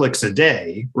thousands of clicks a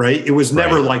day, right? It was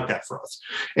never like that for us.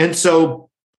 And so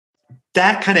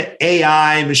that kind of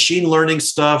AI, machine learning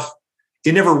stuff,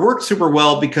 it never worked super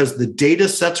well because the data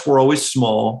sets were always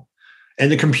small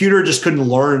and the computer just couldn't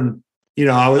learn. You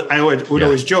know, I would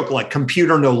always joke, like,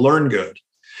 computer no learn good.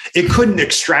 It couldn't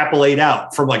extrapolate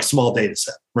out from like small data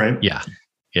set, right? Yeah.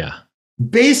 Yeah.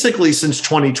 Basically, since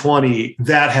 2020,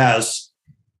 that has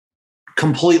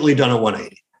completely done a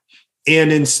 180.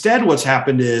 And instead, what's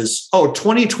happened is,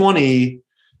 2020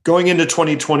 going into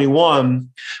 2021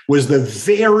 was the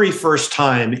very first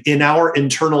time in our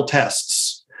internal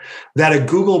tests that a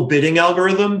Google bidding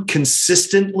algorithm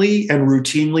consistently and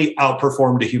routinely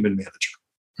outperformed a human manager,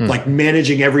 like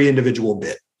managing every individual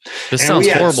bid. This sounds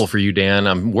horrible for you, Dan.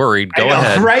 I'm worried. Go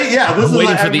ahead. Right? Yeah. I'm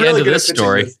waiting for the end of this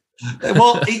story.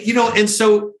 Well, and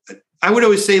so I would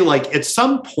always say, like, at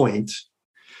some point,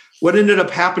 what ended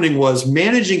up happening was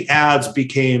managing ads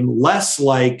became less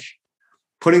like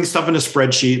putting stuff in a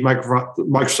spreadsheet,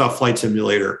 Microsoft Flight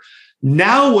Simulator.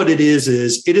 Now what it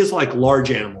is like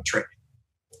large animal training.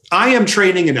 I am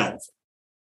training an elephant.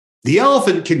 The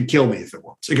elephant can kill me if it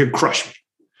wants. It can crush me.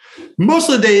 Most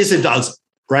of the days it doesn't.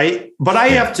 Right. But I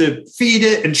have to feed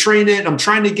it and train it. I'm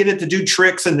trying to get it to do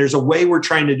tricks. And there's a way we're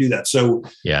trying to do that. So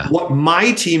what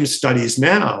my team studies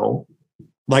now,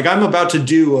 like, I'm about to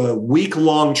do a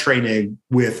week-long training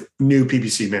with new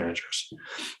PPC managers.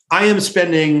 I am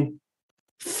spending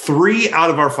 3 out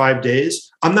of our 5 days.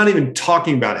 I'm not even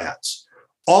talking about ads.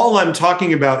 All I'm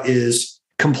talking about is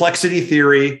complexity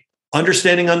theory,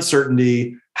 understanding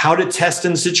uncertainty, how to test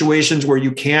in situations where you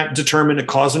can't determine a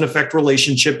cause and effect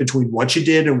relationship between what you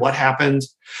did and what happened,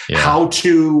 how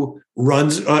to run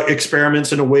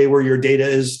experiments in a way where your data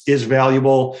is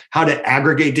valuable, how to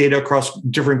aggregate data across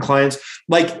different clients.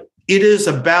 Like, it is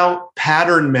about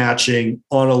pattern matching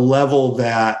on a level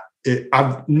that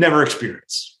I've never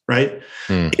experienced, right?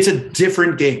 It's a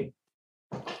different game.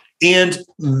 And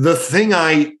the thing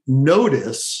I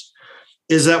notice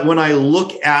is that when I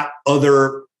look at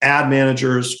other ad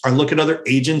managers, I look at other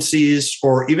agencies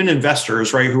or even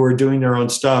investors, right, who are doing their own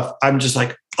stuff, I'm just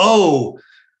like, oh,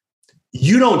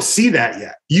 you don't see that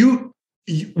yet.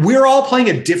 We're all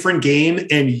playing a different game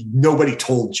and nobody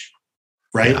told you,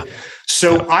 right? Yeah.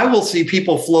 So I will see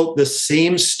people float the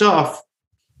same stuff.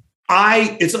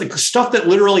 It's like stuff that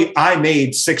literally I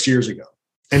made 6 years ago.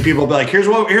 And people will be like, here's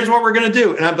what we're going to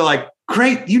do. And I'd be like,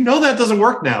 great, that doesn't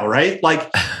work now, right?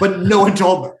 Like, but no one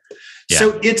told me. Yeah.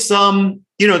 So it's,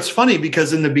 it's funny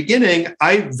because in the beginning,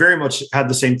 I very much had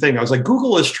the same thing. I was like,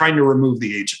 Google is trying to remove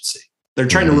the agency. They're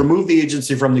trying to remove the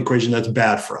agency from the equation. That's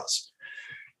bad for us.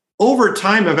 Over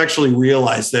time, I've actually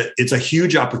realized that it's a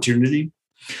huge opportunity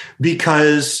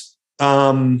because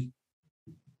being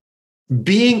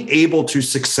able to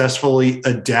successfully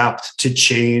adapt to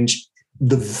change,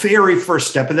 the very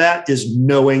first step of that is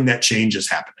knowing that change is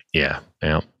happening. Yeah.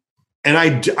 Yeah. And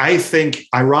I think,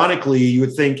 ironically, you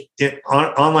would think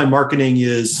online marketing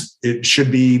it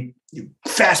should be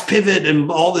fast pivot and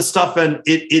all this stuff. And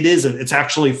it isn't. It's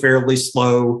actually fairly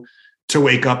slow to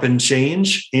wake up and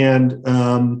change. And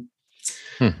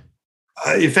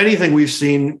if anything, we've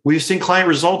seen client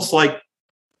results like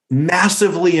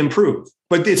massively improve.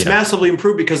 But it's massively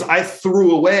improved because I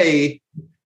threw away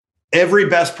every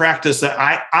best practice that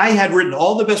I had written,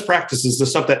 all the best practices, the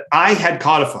stuff that I had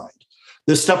codified.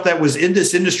 The stuff that was in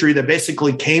this industry that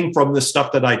basically came from the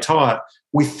stuff that I taught,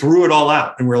 we threw it all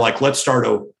out and we're like, let's start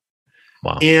over.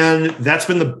 Wow. And that's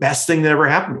been the best thing that ever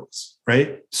happened to us,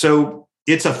 right? So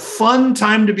it's a fun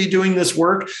time to be doing this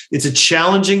work. It's a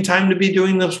challenging time to be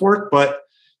doing this work, but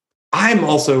I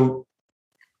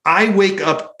wake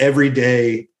up every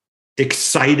day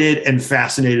excited and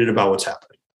fascinated about what's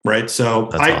happening. Right. So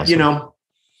awesome.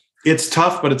 It's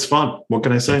tough, but it's fun. What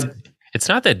can I say? It's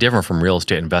not that different from real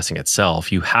estate investing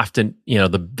itself. You have to,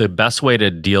 the best way to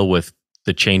deal with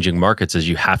the changing markets is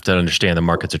you have to understand the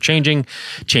markets are changing,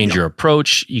 change your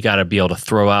approach. You got to be able to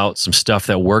throw out some stuff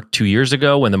that worked 2 years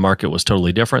ago when the market was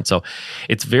totally different. So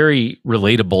it's very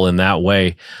relatable in that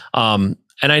way.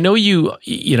 And I know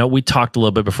we talked a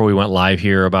little bit before we went live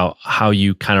here about how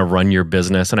you kind of run your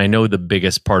business. And I know the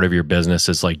biggest part of your business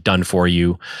is like done for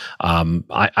you.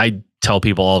 I tell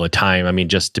people all the time, I mean,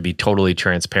 just to be totally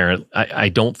transparent, I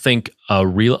don't think a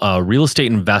real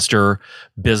estate investor,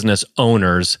 business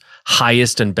owners'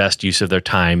 highest and best use of their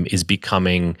time is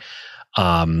becoming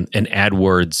an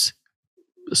AdWords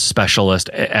specialist,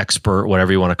 expert,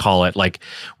 whatever you want to call it. Like,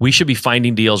 we should be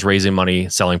finding deals, raising money,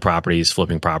 selling properties,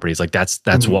 flipping properties. Like that's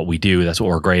what we do. That's what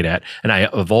we're great at. And I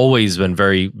have always been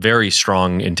very, very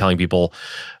strong in telling people,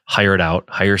 hire it out,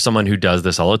 hire someone who does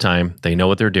this all the time. They know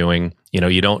what they're doing.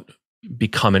 You don't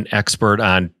become an expert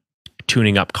on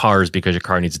tuning up cars because your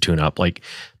car needs a tune up. Like,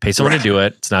 pay someone to do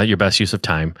it. It's not your best use of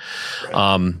time.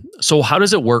 Right. So how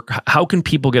does it work? How can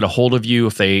people get a hold of you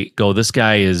if they go, this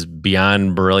guy is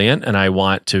beyond brilliant and I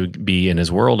want to be in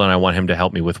his world and I want him to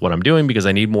help me with what I'm doing because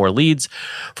I need more leads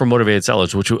from motivated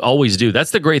sellers, which we always do.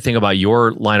 That's the great thing about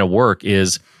your line of work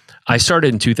is I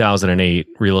started in 2008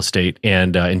 real estate.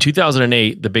 And in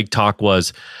 2008, the big talk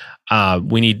was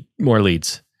we need more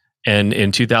leads. And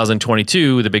in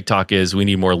 2022, the big talk is we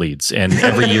need more leads. And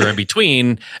every year in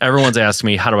between, everyone's asking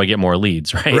me, how do I get more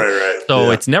leads? Right.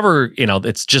 So it's never,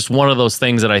 it's just one of those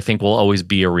things that I think will always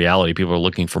be a reality. People are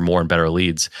looking for more and better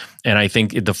leads. And I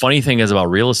think the funny thing is about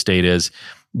real estate is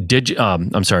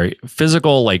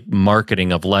physical like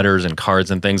marketing of letters and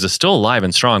cards and things is still alive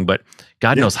and strong, but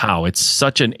God knows how. It's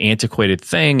such an antiquated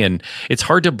thing, and it's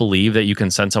hard to believe that you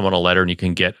can send someone a letter and you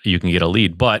can get a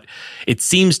lead. But it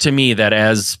seems to me that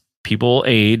as people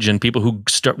age and people who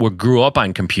grew up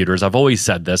on computers, I've always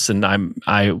said this, and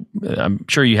I'm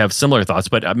sure you have similar thoughts,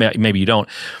 but maybe you don't.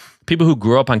 People who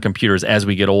grew up on computers, as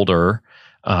we get older,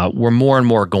 we're more and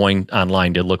more going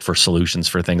online to look for solutions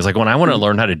for things. Like when I want to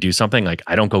learn how to do something, like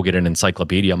I don't go get an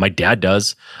encyclopedia. My dad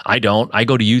does. I don't. I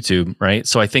go to YouTube, right?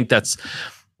 So I think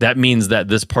that means that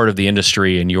this part of the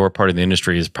industry and your part of the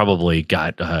industry has probably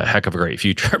got a heck of a great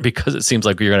future because it seems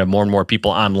like you're going to have more and more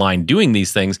people online doing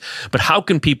these things. But how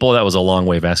can people, that was a long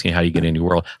way of asking how you get into your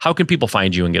world. How can people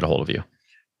find you and get a hold of you?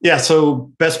 Yeah.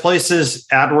 So best place is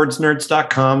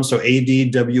AdWordsNerds.com. So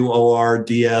AdWords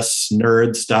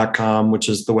nerds.com, which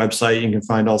is the website. You can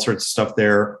find all sorts of stuff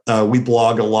there. We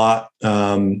blog a lot.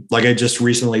 Like I just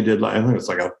recently did, I think it's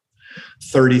like a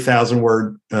 30,000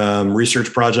 word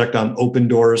research project on Open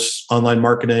Doors online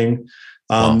marketing.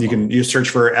 You search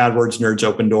for AdWords Nerds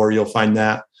Open Door, you'll find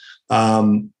that.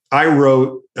 I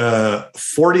wrote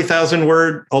 40,000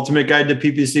 word ultimate guide to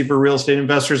PPC for real estate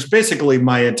investors, basically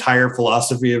my entire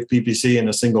philosophy of PPC in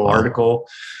a single article.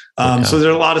 So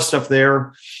there's a lot of stuff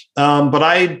there. But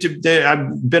I've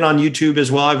been on YouTube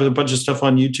as well. I have a bunch of stuff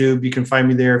on YouTube. You can find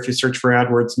me there if you search for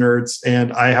AdWords Nerds.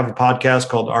 And I have a podcast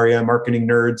called REI Marketing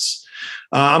Nerds.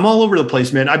 I'm all over the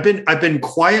place, man. I've been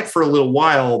quiet for a little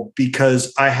while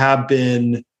because I have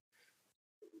been,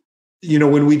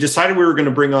 when we decided we were going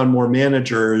to bring on more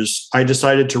managers, I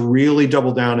decided to really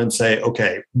double down and say,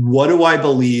 okay, what do I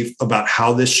believe about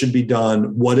how this should be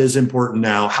done? What is important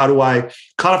now? How do I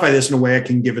codify this in a way I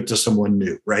can give it to someone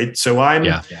new? Right. So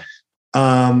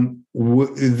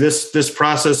this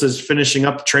process is finishing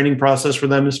up. The training process for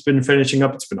them has been finishing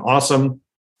up. It's been awesome.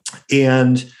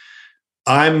 And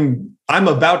I'm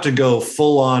about to go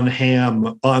full on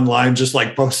ham online, just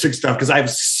like posting stuff, because I have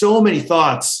so many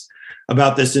thoughts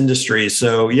about this industry.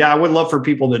 So yeah, I would love for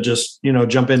people to just,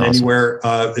 jump in anywhere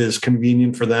is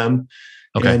convenient for them.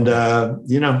 Okay. And,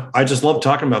 I just love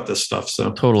talking about this stuff.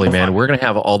 So totally, man. We're going to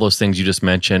have all those things you just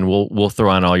mentioned. We'll throw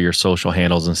on all your social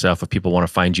handles and stuff. If people want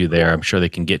to find you there, I'm sure they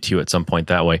can get to you at some point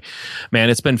that way, man.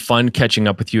 It's been fun catching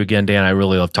up with you again, Dan. I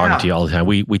really love talking to you all the time.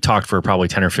 We talked for probably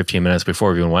 10 or 15 minutes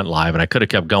before we even went live, and I could have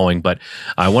kept going, but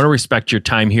I want to respect your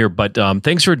time here, but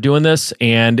thanks for doing this.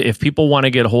 And if people want to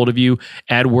get a hold of you,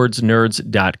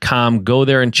 AdWordsNerds.com, go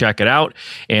there and check it out.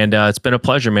 And it's been a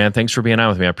pleasure, man. Thanks for being on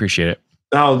with me. I appreciate it.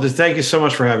 Oh, thank you so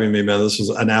much for having me, man. This was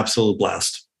an absolute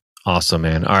blast. Awesome,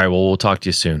 man. All right. Well, we'll talk to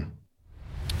you soon.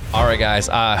 All right, guys,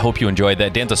 I hope you enjoyed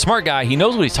that. Dan's a smart guy. He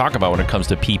knows what he's talking about when it comes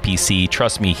to PPC.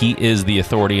 Trust me, he is the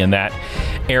authority in that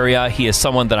area. He is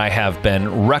someone that I have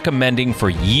been recommending for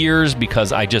years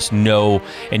because I just know,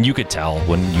 and you could tell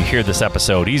when you hear this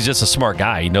episode, he's just a smart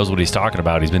guy. He knows what he's talking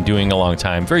about. He's been doing it a long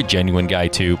time. Very genuine guy,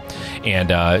 too,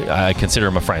 and I consider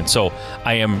him a friend. So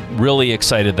I am really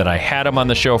excited that I had him on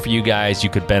the show for you guys. You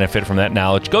could benefit from that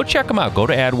knowledge. Go check him out. Go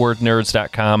to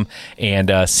AdWordsNerds.com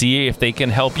and see if they can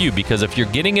help you, because if you're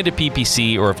getting into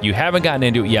PPC, or if you haven't gotten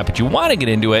into it yet but you want to get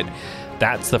into it,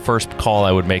 that's the first call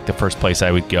I would make, the first place I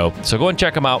would go. So go and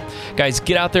check them out. Guys,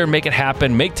 get out there and make it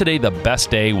happen. Make today the best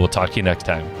day. We'll talk to you next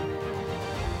time.